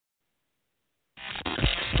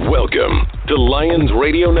Welcome to Lions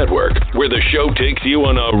Radio Network, where the show takes you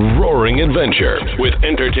on a roaring adventure with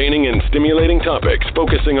entertaining and stimulating topics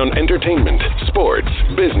focusing on entertainment, sports,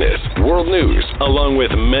 business, world news, along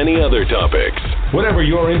with many other topics. Whatever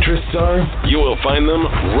your interests are, you will find them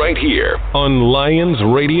right here on Lions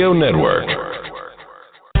Radio Network.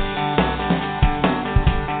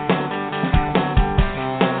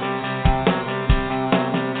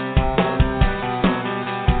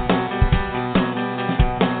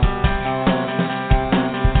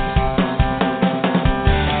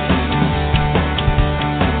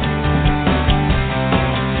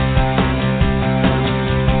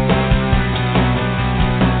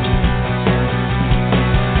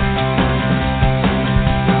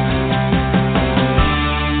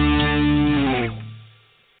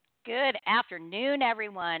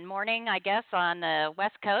 Everyone. Morning, I guess, on the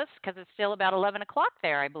West Coast, because it's still about 11 o'clock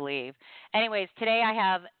there, I believe. Anyways, today I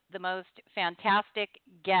have the most fantastic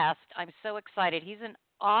guest. I'm so excited. He's an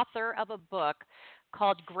author of a book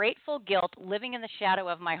called Grateful Guilt, Living in the Shadow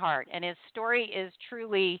of My Heart. And his story is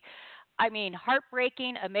truly,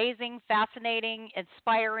 heartbreaking, amazing, fascinating,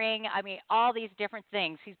 inspiring. All these different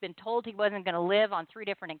things. He's been told he wasn't going to live on 3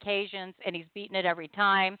 different occasions, and he's beaten it every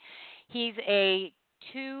time. He's a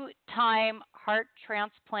 2-time heart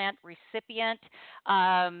transplant recipient.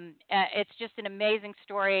 It's just an amazing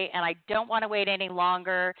story, and I don't want to wait any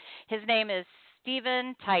longer. His name is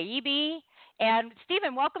Steven Taibbi. And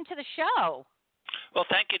Steven, welcome to the show. Well,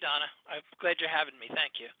 thank you, Donna. I'm glad you're having me.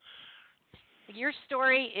 Thank you. Your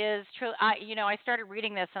story is true. I started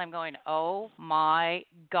reading this, and I'm going, oh, my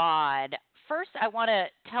God. First, I want to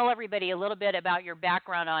tell everybody a little bit about your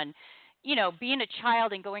background on being a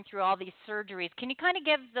child and going through all these surgeries. Can you kind of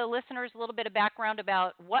give the listeners a little bit of background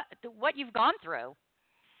about what you've gone through?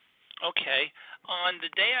 Okay. On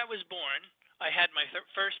the day I was born, I had my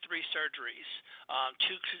first 3 surgeries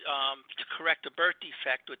to correct a birth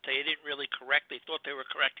defect, which they didn't really correct. They thought they were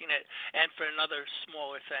correcting it, and for another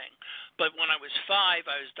smaller thing. But when I was 5,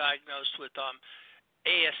 I was diagnosed with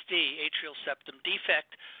ASD, atrial septum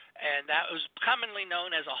defect, and that was commonly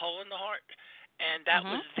known as a hole in the heart. And that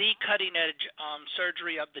was the cutting-edge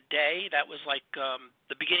surgery of the day. That was like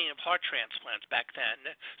the beginning of heart transplants back then.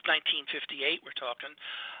 It's 1958 we're talking.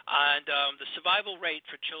 And the survival rate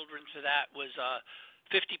for children for that was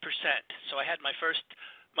 50%. So I had my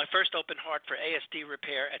first open heart for ASD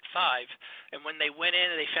repair at 5. And when they went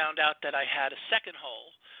in, they found out that I had a second hole.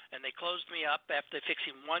 And they closed me up after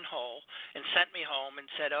fixing 1 hole and sent me home and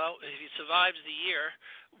said, oh, if he survives the year,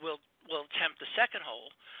 we'll attempt the second hole.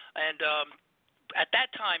 And at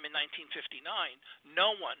that time in 1959,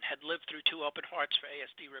 no one had lived through 2 open hearts for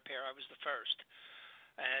ASD repair. I was the first.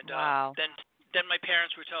 And wow. Then my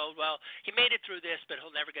parents were told, well, he made it through this, but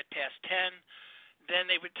he'll never get past 10. Then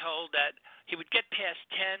they were told that he would get past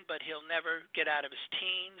 10, but he'll never get out of his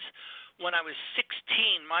teens. When I was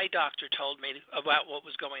 16, my doctor told me about what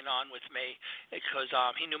was going on with me because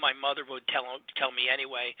he knew my mother would tell me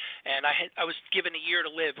anyway. And I was given a year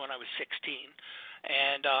to live when I was 16.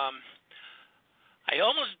 And I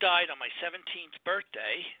almost died on my 17th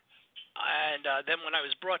birthday, and then when I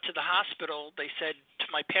was brought to the hospital, they said to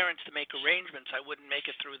my parents to make arrangements. I wouldn't make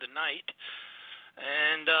it through the night.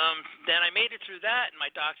 And then I made it through that, and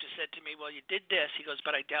my doctor said to me, well, you did this. He goes,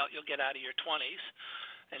 but I doubt you'll get out of your 20s.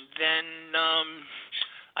 And then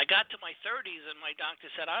I got to my 30s, and my doctor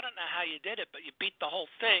said, I don't know how you did it, but you beat the whole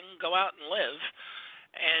thing. Go out and live.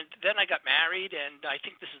 And then I got married, and I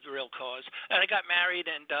think this is the real cause. And I got married,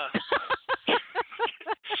 and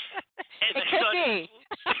and it could be.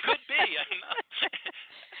 It could be.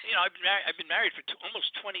 I've been married for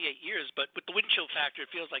almost 28 years, but with the windshield factor,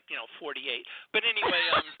 it feels like 48. But anyway,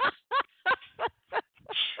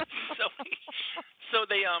 so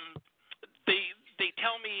they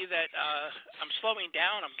tell me that I'm slowing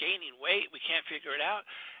down, I'm gaining weight, we can't figure it out.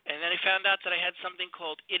 And then I found out that I had something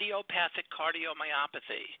called idiopathic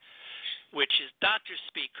cardiomyopathy, which is doctor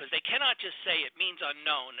speak, because they cannot just say it means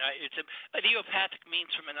unknown. Idiopathic means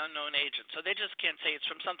from an unknown agent, so they just can't say it's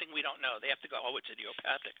from something we don't know. They have to go, oh, it's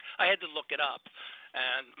idiopathic. I had to look it up.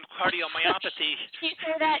 And cardiomyopathy.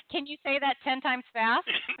 Can you say that 10 times fast?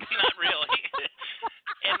 Not really.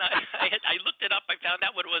 And I looked it up. I found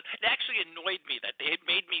out what it was. It actually annoyed me that they had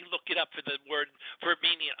made me look it up for the word for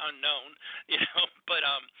meaning unknown.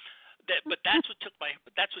 But that's what took my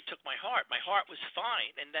heart. My heart was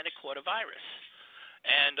fine, and then it caught a virus,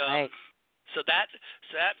 and right. so that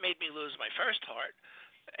made me lose my first heart,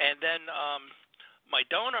 and then My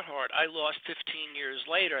donor heart, I lost 15 years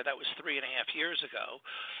later. That was 3.5 years ago,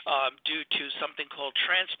 due to something called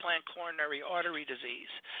transplant coronary artery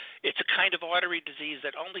disease. It's a kind of artery disease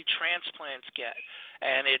that only transplants get,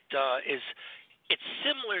 and it's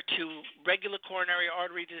similar to regular coronary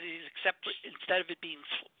artery disease, except instead of it being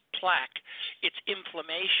plaque, it's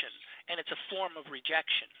inflammation, and it's a form of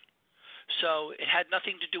rejection. So it had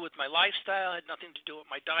nothing to do with my lifestyle, had nothing to do with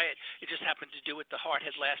my diet. It just happened to do with the heart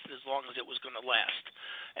had lasted as long as it was going to last.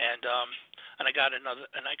 And I got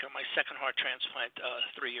my second heart transplant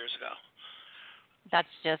 3 years ago. That's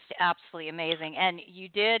just absolutely amazing. And you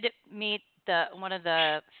did meet one of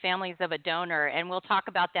the families of a donor, and we'll talk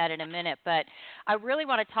about that in a minute. But I really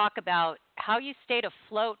want to talk about how you stayed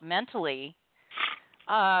afloat mentally,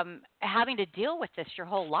 having to deal with this your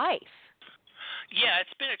whole life. Yeah,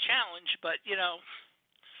 it's been a challenge, but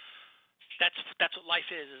that's what life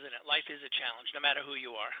is, isn't it? Life is a challenge, no matter who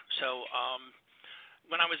you are. So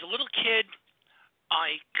when I was a little kid,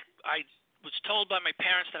 I was told by my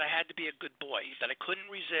parents that I had to be a good boy, that I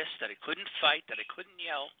couldn't resist, that I couldn't fight, that I couldn't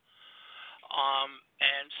yell.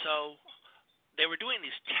 And so they were doing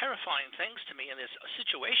these terrifying things to me, and this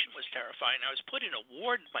situation was terrifying. I was put in a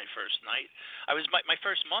ward my first night. My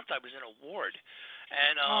first month I was in a ward.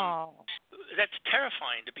 And that's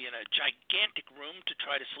terrifying to be in a gigantic room to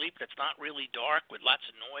try to sleep that's not really dark with lots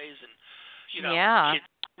of noise and, kids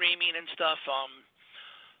screaming and stuff.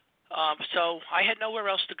 So I had nowhere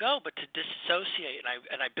else to go but to disassociate.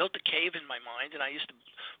 And I built a cave in my mind, and I used to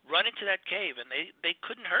run into that cave, and they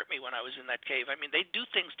couldn't hurt me when I was in that cave. I mean, they'd do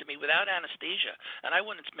things to me without anesthesia, and I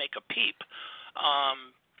wouldn't make a peep.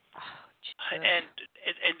 And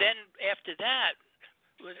then after that,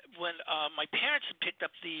 when my parents had picked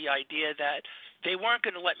up the idea that they weren't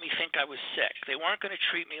going to let me think I was sick. They weren't going to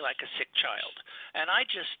treat me like a sick child. And I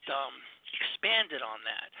just expanded on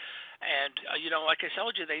that. And, like I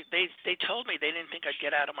told you, they told me they didn't think I'd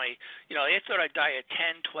get out of my, they thought I'd die at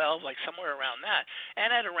 10, 12, like somewhere around that.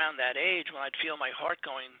 And at around that age, when I'd feel my heart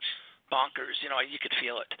going bonkers, you could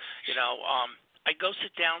feel it. I'd go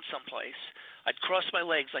sit down someplace. I'd cross my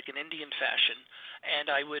legs like an Indian fashion,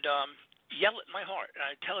 and I would yell at my heart, and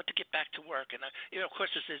I'd tell it to get back to work. And, of course,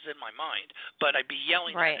 this is in my mind, but I'd be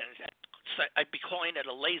yelling at it. I'd be calling it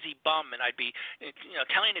a lazy bum, and I'd be,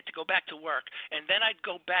 telling it to go back to work. And then I'd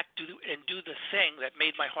go back and do the thing that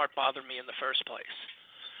made my heart bother me in the first place.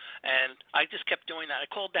 And I just kept doing that. I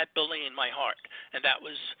called that bullying my heart, and that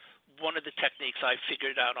was one of the techniques I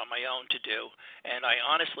figured out on my own to do. And I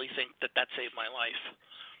honestly think that saved my life.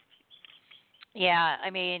 Yeah, I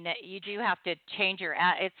mean, you do have to change your.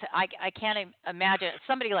 I can't imagine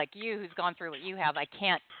somebody like you who's gone through what you have. I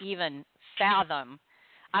can't even fathom.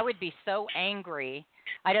 I would be so angry.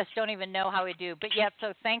 I just don't even know how we do. But yet,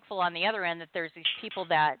 so thankful on the other end that there's these people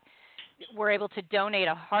that were able to donate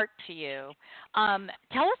a heart to you.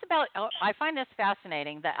 Tell us about. I find this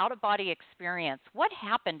fascinating. The out-of-body experience. What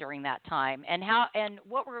happened during that time, and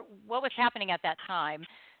what was happening at that time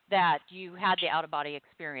that you had the out-of-body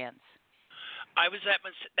experience? That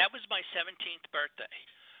was my 17th birthday,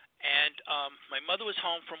 and my mother was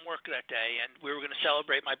home from work that day, and we were going to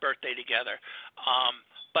celebrate my birthday together.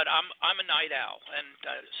 But I'm a night owl, and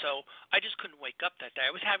so I just couldn't wake up that day.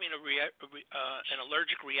 I was having an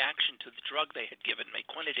allergic reaction to the drug they had given me,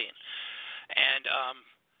 quinidine, and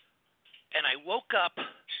I woke up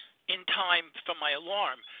in time for my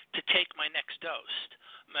alarm to take my next dose,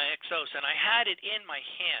 and I had it in my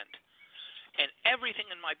hand. And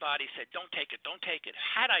everything in my body said, don't take it, don't take it.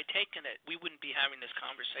 Had I taken it, we wouldn't be having this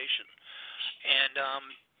conversation. And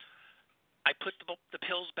I put the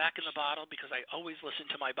pills back in the bottle because I always listen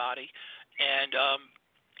to my body. And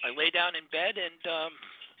I lay down in bed, and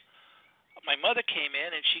my mother came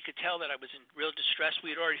in, and she could tell that I was in real distress.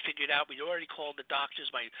 We had already figured out. We'd already called the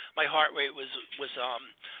doctors. My heart rate was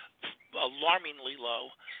alarmingly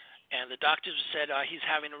low. And the doctors said, he's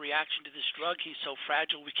having a reaction to this drug. He's so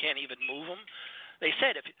fragile we can't even move him. They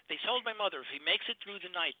said, they told my mother, if he makes it through the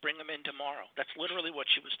night, bring him in tomorrow. That's literally what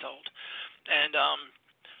she was told. And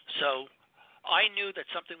so I knew that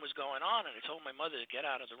something was going on, and I told my mother to get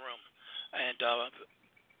out of the room. And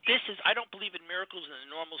I don't believe in miracles in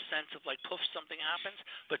the normal sense of like, poof, something happens.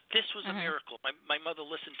 But this was a miracle. My mother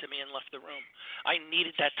listened to me and left the room. I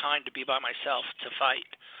needed that time to be by myself to fight.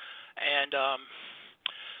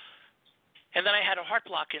 And then I had a heart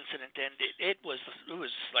block incident, and it was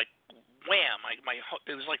like wham!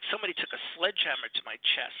 It was like somebody took a sledgehammer to my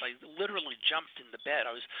chest. I literally jumped in the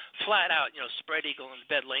bed. I was flat out, spread eagle in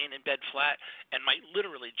bed, laying in bed flat, and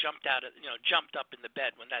literally jumped up in the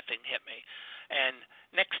bed when that thing hit me. And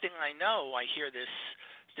next thing I know, I hear this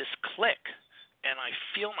click, and I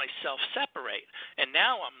feel myself separate. And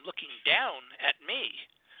now I'm looking down at me.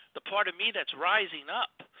 The part of me that's rising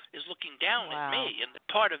up is looking down at me, and the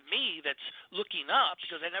part of me that's looking up,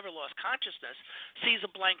 because I never lost consciousness, sees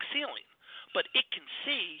a blank ceiling. But it can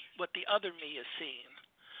see what the other me is seeing.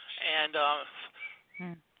 And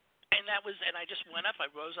and I just went up.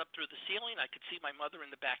 I rose up through the ceiling. I could see my mother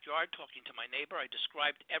in the backyard talking to my neighbor. I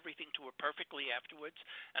described everything to her perfectly afterwards,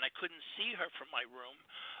 and I couldn't see her from my room,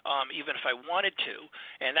 even if I wanted to.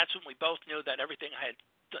 And that's when we both knew that everything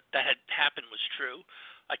that had happened was true.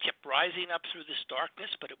 I kept rising up through this darkness,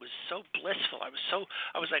 but it was so blissful. I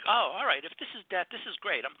was like, oh, all right, if this is death, this is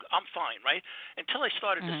great. I'm fine, right? Until I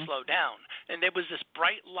started to slow down, and there was this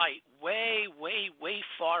bright light way, way, way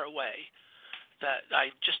far away that I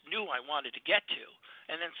just knew I wanted to get to.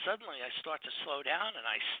 And then suddenly I start to slow down, and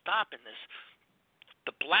I stop in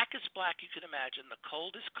the blackest black you could imagine, the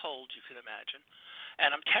coldest cold you could imagine.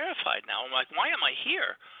 And I'm terrified now. I'm like, why am I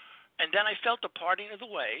here? And then I felt the parting of the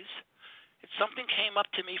ways. Something came up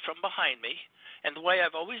to me from behind me, and the way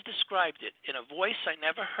I've always described it, in a voice I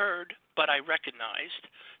never heard but I recognized,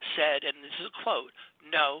 said, and this is a quote,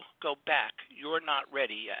 "No, go back. You're not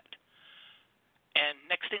ready yet." And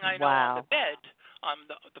next thing I know, on the bed,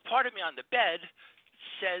 the part of me on the bed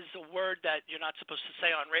says a word that you're not supposed to say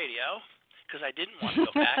on radio, because I didn't want to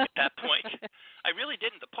go back at that point. I really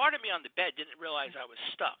didn't. The part of me on the bed didn't realize I was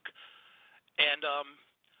stuck. And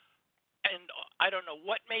I don't know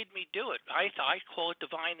what made me do it. I call it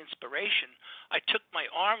divine inspiration. I took my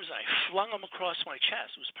arms and I flung them across my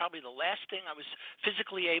chest. It was probably the last thing I was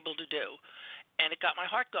physically able to do. And it got my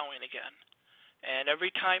heart going again. And every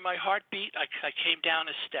time my heart beat, I came down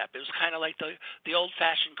a step. It was kind of like the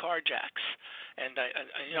old-fashioned car jacks. And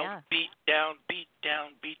beat down, beat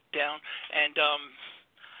down, beat down.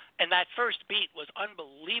 And that first beat was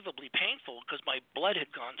unbelievably painful because my blood had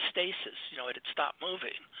gone stasis. It had stopped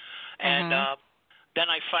moving. And then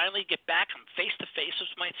I finally get back. I'm face to face with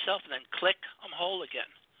myself, and then click, I'm whole again.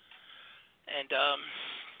 And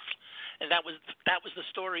that was the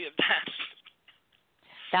story of that.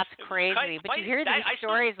 That's crazy. But you hear these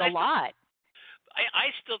stories a lot.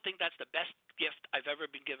 I still think that's the best gift I've ever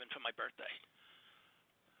been given for my birthday.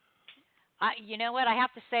 You know what? I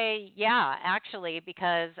have to say, yeah, actually,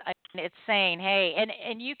 because it's saying, hey,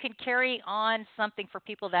 and you can carry on something for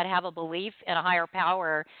people that have a belief in a higher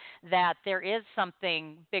power that there is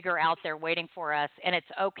something bigger out there waiting for us, and it's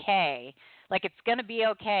okay. Like, it's going to be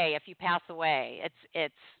okay if you pass away.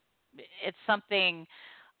 It's something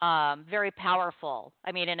very powerful.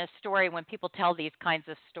 I mean, in a story, when people tell these kinds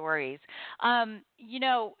of stories,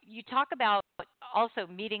 you talk about also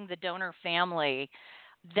meeting the donor family.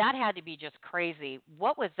 That had to be just crazy.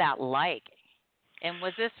 What was that like? And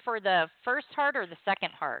was this for the first heart or the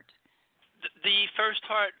second heart? The first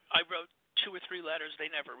heart, I wrote 2 or 3 letters.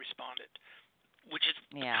 They never responded, which is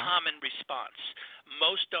a common response.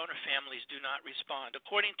 Most donor families do not respond.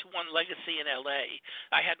 According to One Legacy in L.A.,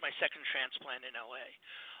 I had my second transplant in L.A.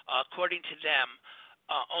 According to them,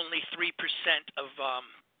 only 3% of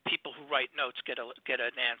people who write notes get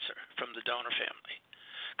an answer from the donor family.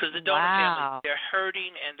 Because the donor family, they're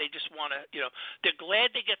hurting and they just want to, they're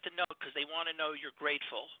glad they get the note because they want to know you're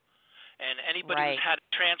grateful. And anybody who's had a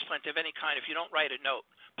transplant of any kind, if you don't write a note,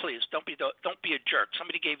 please don't be a jerk.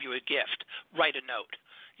 Somebody gave you a gift. Write a note.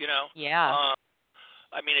 Yeah.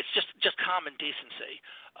 I mean, it's just common decency.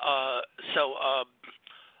 So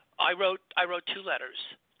I wrote 2 letters,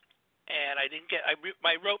 and I didn't get. I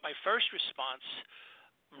wrote my first response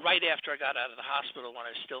right after I got out of the hospital when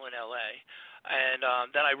I was still in L.A. And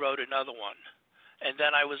then I wrote another one, and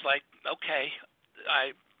then I was like, okay,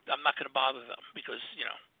 I'm not going to bother them because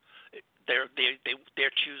they're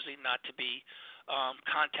choosing not to be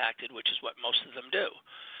contacted, which is what most of them do.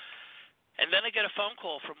 And then I get a phone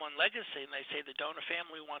call from One Legacy, and they say the donor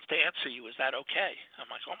family wants to answer you. Is that okay?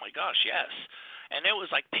 I'm like, oh my gosh, yes. And it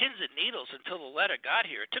was like pins and needles until the letter got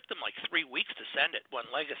here. It took them like 3 weeks to send it. One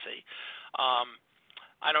Legacy.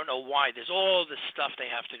 I don't know why. There's all this stuff they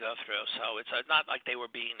have to go through. So it's not like they were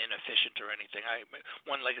being inefficient or anything.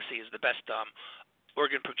 One Legacy is the best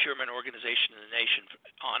organ procurement organization in the nation,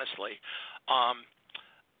 honestly. I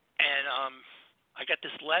got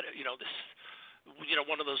this letter,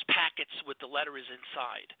 one of those packets with the letter is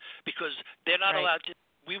inside because they're not allowed to.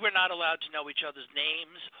 We were not allowed to know each other's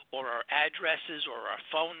names or our addresses or our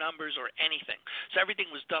phone numbers or anything. So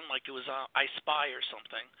everything was done like it was I Spy or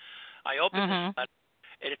something. I opened this letter.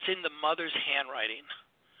 And it's in the mother's handwriting.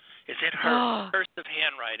 It's in her cursive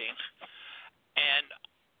handwriting. And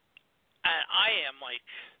I am like,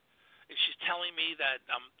 she's telling me that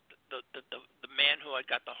the man who I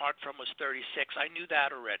got the heart from was 36. I knew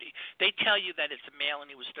that already. They tell you that it's a male and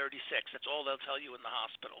he was 36. That's all they'll tell you in the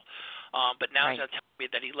hospital. But now they're telling me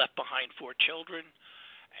that he left behind 4 children,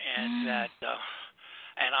 and that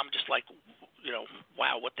and I'm just like,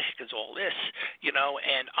 wow, what the heck is all this?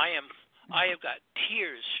 And I have got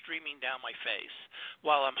tears streaming down my face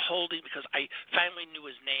while I'm holding, because I finally knew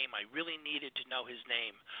his name. I really needed to know his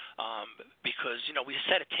name, because we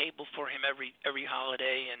set a table for him every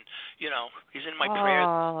holiday, and he's in my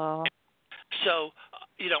prayers. So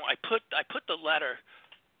I put the letter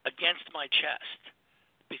against my chest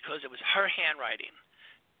because it was her handwriting,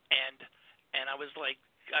 and I was like,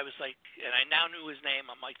 and I now knew his name.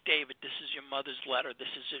 I'm like, David, this is your mother's letter. This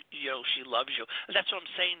is, she loves you. And that's what I'm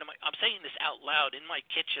saying I'm saying this out loud in my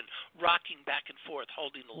kitchen, rocking back and forth,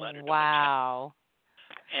 holding the letter. Wow.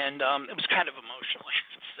 And it was kind of emotional, I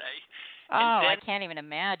should say. Oh, I can't even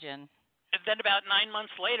imagine. And then about 9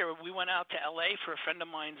 months later, we went out to L.A. for a friend of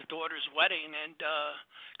mine's daughter's wedding, and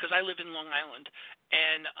because I live in Long Island,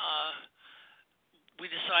 and we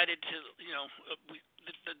decided to,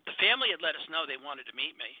 the family had let us know they wanted to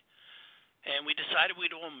meet me, and we decided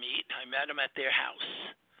we'd all meet. I met them at their house,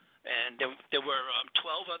 and there were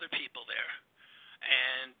 12 other people there,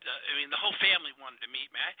 and the whole family wanted to meet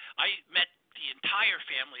me. I met the entire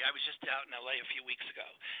family. I was just out in LA a few weeks ago,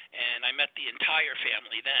 and I met the entire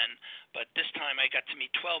family then, but this time I got to meet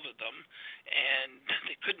 12 of them, and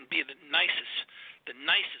they couldn't be the nicest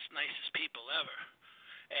people ever.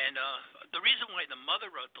 And the reason why the mother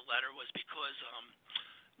wrote the letter was because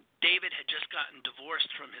David had just gotten divorced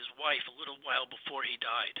from his wife a little while before he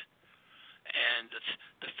died. And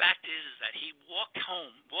the fact is that he walked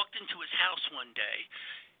into his house one day,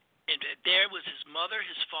 and there was his mother,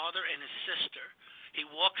 his father, and his sister. He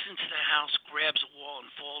walks into the house, grabs a wall, and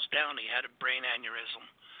falls down. He had a brain aneurysm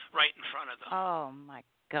right in front of them. Oh, my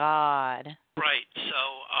God. Right. So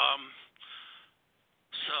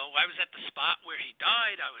I was at the spot where he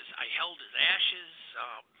died. I held his ashes,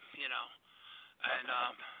 and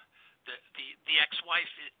the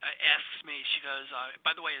ex-wife asks me. She goes,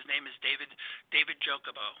 by the way, his name is David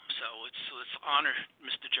Jocobo. So let's honor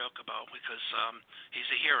Mr. Jocobo, because he's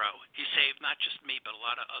a hero. He saved not just me but a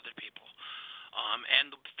lot of other people,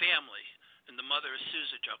 and the family. And the mother is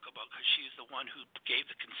Susan Jocobo, because she's the one who gave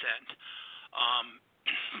the consent.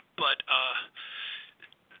 But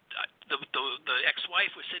the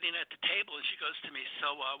ex-wife was sitting at the table, and she goes to me,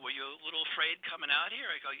 so were you a little afraid coming out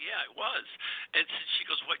here? I go, yeah, I was. And she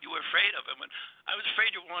goes, what, you were afraid of? I went, I was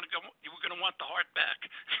afraid you were going to want the heart back.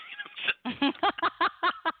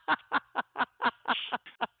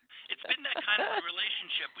 It's been that kind of a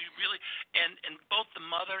relationship. We really, and both the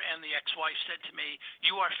mother and the ex-wife said to me,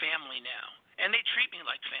 you are family now. And they treat me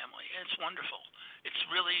like family, and it's wonderful. It's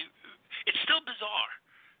still bizarre,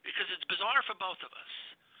 because it's bizarre for both of us.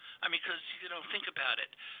 Because, think about it.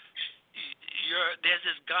 There's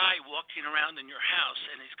this guy walking around in your house,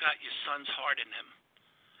 and he's got your son's heart in him.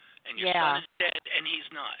 And your son is dead, and he's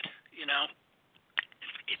not,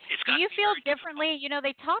 Do you feel differently?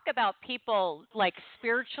 They talk about people, like,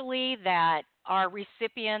 spiritually that are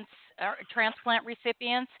recipients, transplant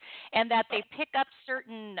recipients, and that they pick up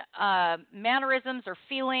certain mannerisms or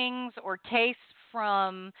feelings or tastes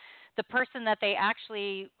from the person that they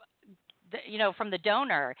actually from the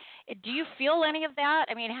donor. Do you feel any of that?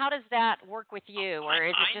 How does that work with you? Or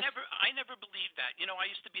is it just... I never believed that. I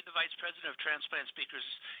used to be the vice president of Transplant Speakers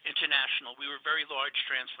International. We were a very large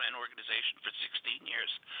transplant organization for 16 years.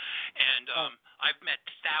 And I've met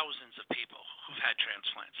thousands of people who've had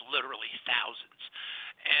transplants, literally thousands.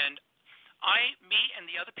 And me and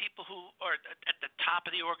the other people who are at the top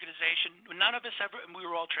of the organization, none of us ever, and we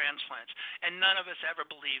were all transplants, and none of us ever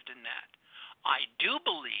believed in that. I do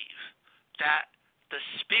believe that the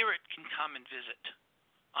spirit can come and visit.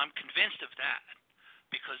 I'm convinced of that,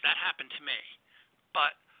 because that happened to me.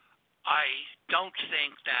 But I don't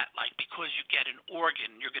think that, like, because you get an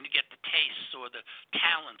organ, you're going to get the tastes or the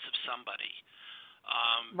talents of somebody.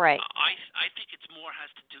 Right. I think it's more has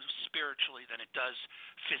to do spiritually than it does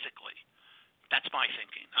physically. That's my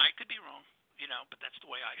thinking. I could be wrong, but that's the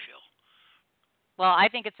way I feel. Well,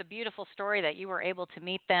 I think it's a beautiful story that you were able to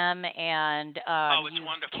meet them, and it's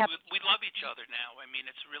wonderful. We love each other now.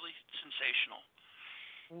 It's really sensational.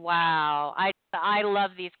 Wow, I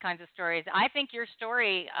love these kinds of stories. I think your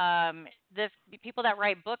story, people that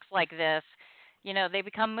write books like this, they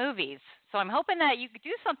become movies. So I'm hoping that you could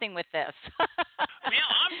do something with this.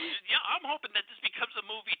 I'm hoping that this becomes a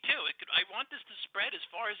movie too. I want this to spread as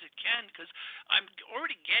far as it can, because I'm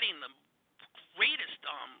already getting the greatest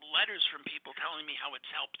letters from people telling me how it's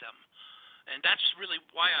helped them. And that's really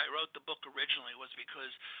why I wrote the book originally, was because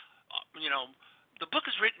the book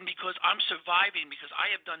is written because I'm surviving because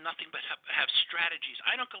I have done nothing but have strategies.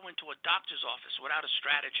 I don't go into a doctor's office without a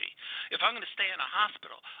strategy. If I'm going to stay in a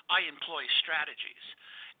hospital, I employ strategies.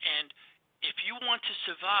 And if you want to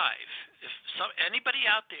survive, anybody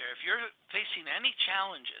out there, if you're facing any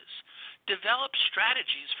challenges, develop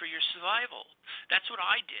strategies for your survival. That's what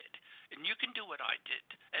I did. And you can do what I did.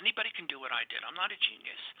 Anybody can do what I did. I'm not a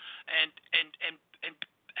genius. And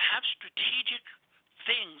have strategic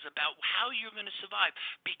things about how you're going to survive.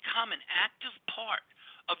 Become an active part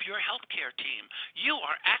of your healthcare team. You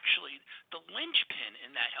are actually the linchpin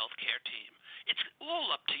in that healthcare team. It's all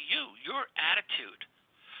up to you, your attitude.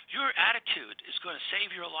 Your attitude is going to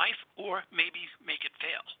save your life or maybe make it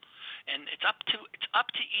fail. And it's up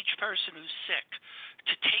to each person who's sick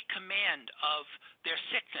to take command of their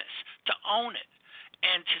sickness, to own it,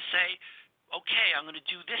 and to say, okay, I'm going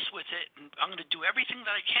to do this with it, and I'm going to do everything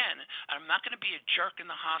that I can. I'm not going to be a jerk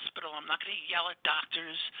in the hospital. I'm not going to yell at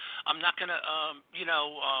doctors. I'm not going to,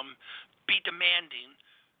 be demanding.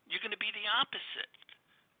 You're going to be the opposite.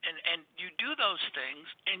 And you do those things,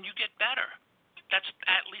 and you get better.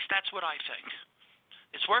 At least that's what I think.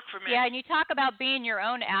 It's worked for me. Yeah, and you talk about being your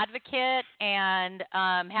own advocate and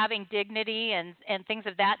having dignity and things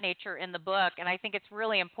of that nature in the book, and I think it's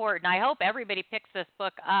really important. I hope everybody picks this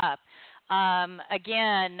book up.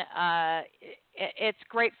 It's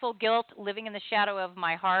Grateful Guilt, Living in the Shadow of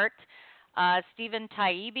My Heart, Steven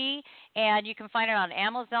Taibbi, and you can find it on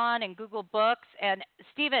Amazon and Google Books. And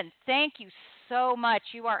Steven, thank you so much.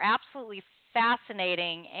 You are absolutely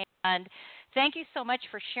fascinating, and thank you so much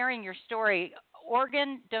for sharing your story.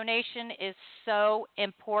 Organ donation is so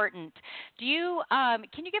important. Can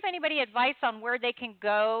you give anybody advice on where they can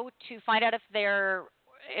go to find out if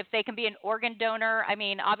they can be an organ donor? I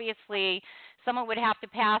mean, obviously, someone would have to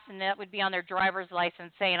pass, and that would be on their driver's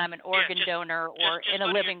license saying I'm an organ donor or in a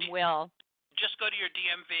living will. Just go to your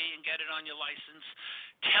DMV and get it on your license.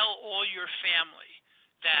 Tell all your family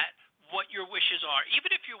that what your wishes are,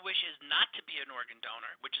 even if your wish is not to be an organ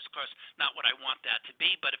donor, which is, of course, not what I want that to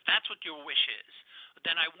be, but if that's what your wish is,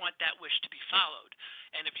 then I want that wish to be followed.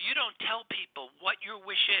 And if you don't tell people what your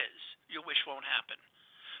wish is, your wish won't happen.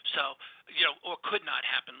 So, or could not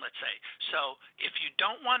happen, let's say. So if you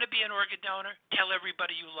don't want to be an organ donor, tell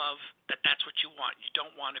everybody you love that that's what you want. You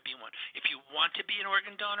don't want to be one. If you want to be an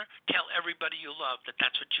organ donor, tell everybody you love that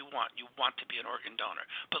that's what you want. You want to be an organ donor.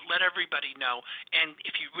 But let everybody know. And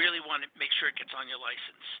if you really want to, make sure it gets on your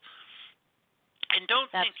license. And don't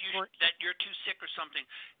think that you're too sick or something.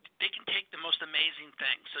 They can take the most amazing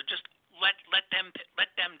thing. So just let them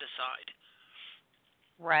decide.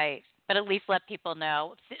 Right. But at least let people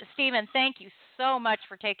know. Steven, thank you so much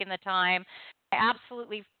for taking the time.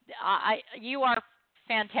 You are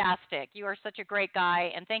fantastic. You are such a great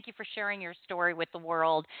guy, and thank you for sharing your story with the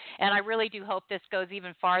world. And I really do hope this goes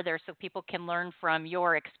even farther so people can learn from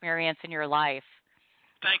your experience in your life.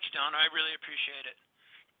 Thank you, Donna. I really appreciate it.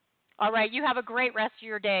 All right. You have a great rest of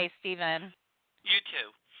your day, Steven. You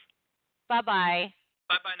too. Bye-bye.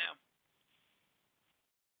 Bye-bye now.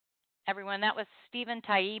 Everyone, that was Steven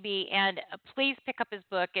Taibbi, and please pick up his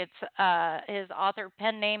book. It's his author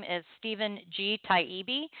pen name is Steven G.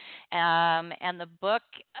 Taibbi, and the book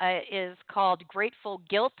is called Grateful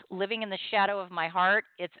Guilt, Living in the Shadow of My Heart.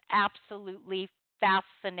 It's absolutely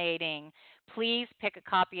fascinating. Please pick a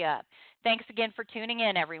copy up. Thanks again for tuning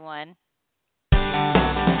in, everyone.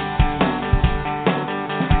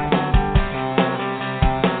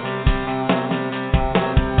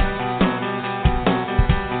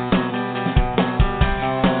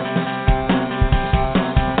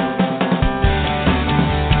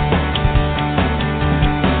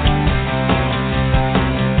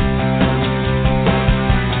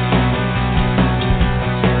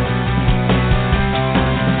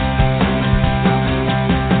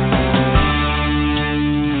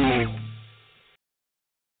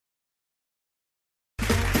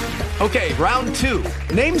 Okay, round two.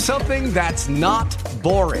 Name something that's not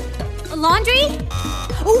boring. A laundry?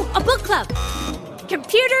 Ooh, a book club.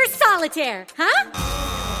 Computer solitaire, huh?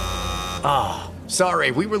 Ah, sorry,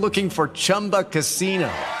 we were looking for Chumba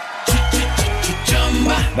Casino.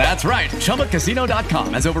 That's right,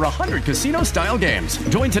 ChumbaCasino.com has over 100 casino-style games.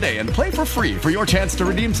 Join today and play for free for your chance to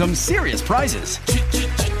redeem some serious prizes.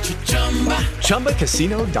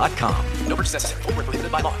 ChumbaCasino.com. No purchase necessary. Void where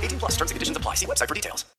prohibited by law. 18+ terms and conditions apply. See website for details.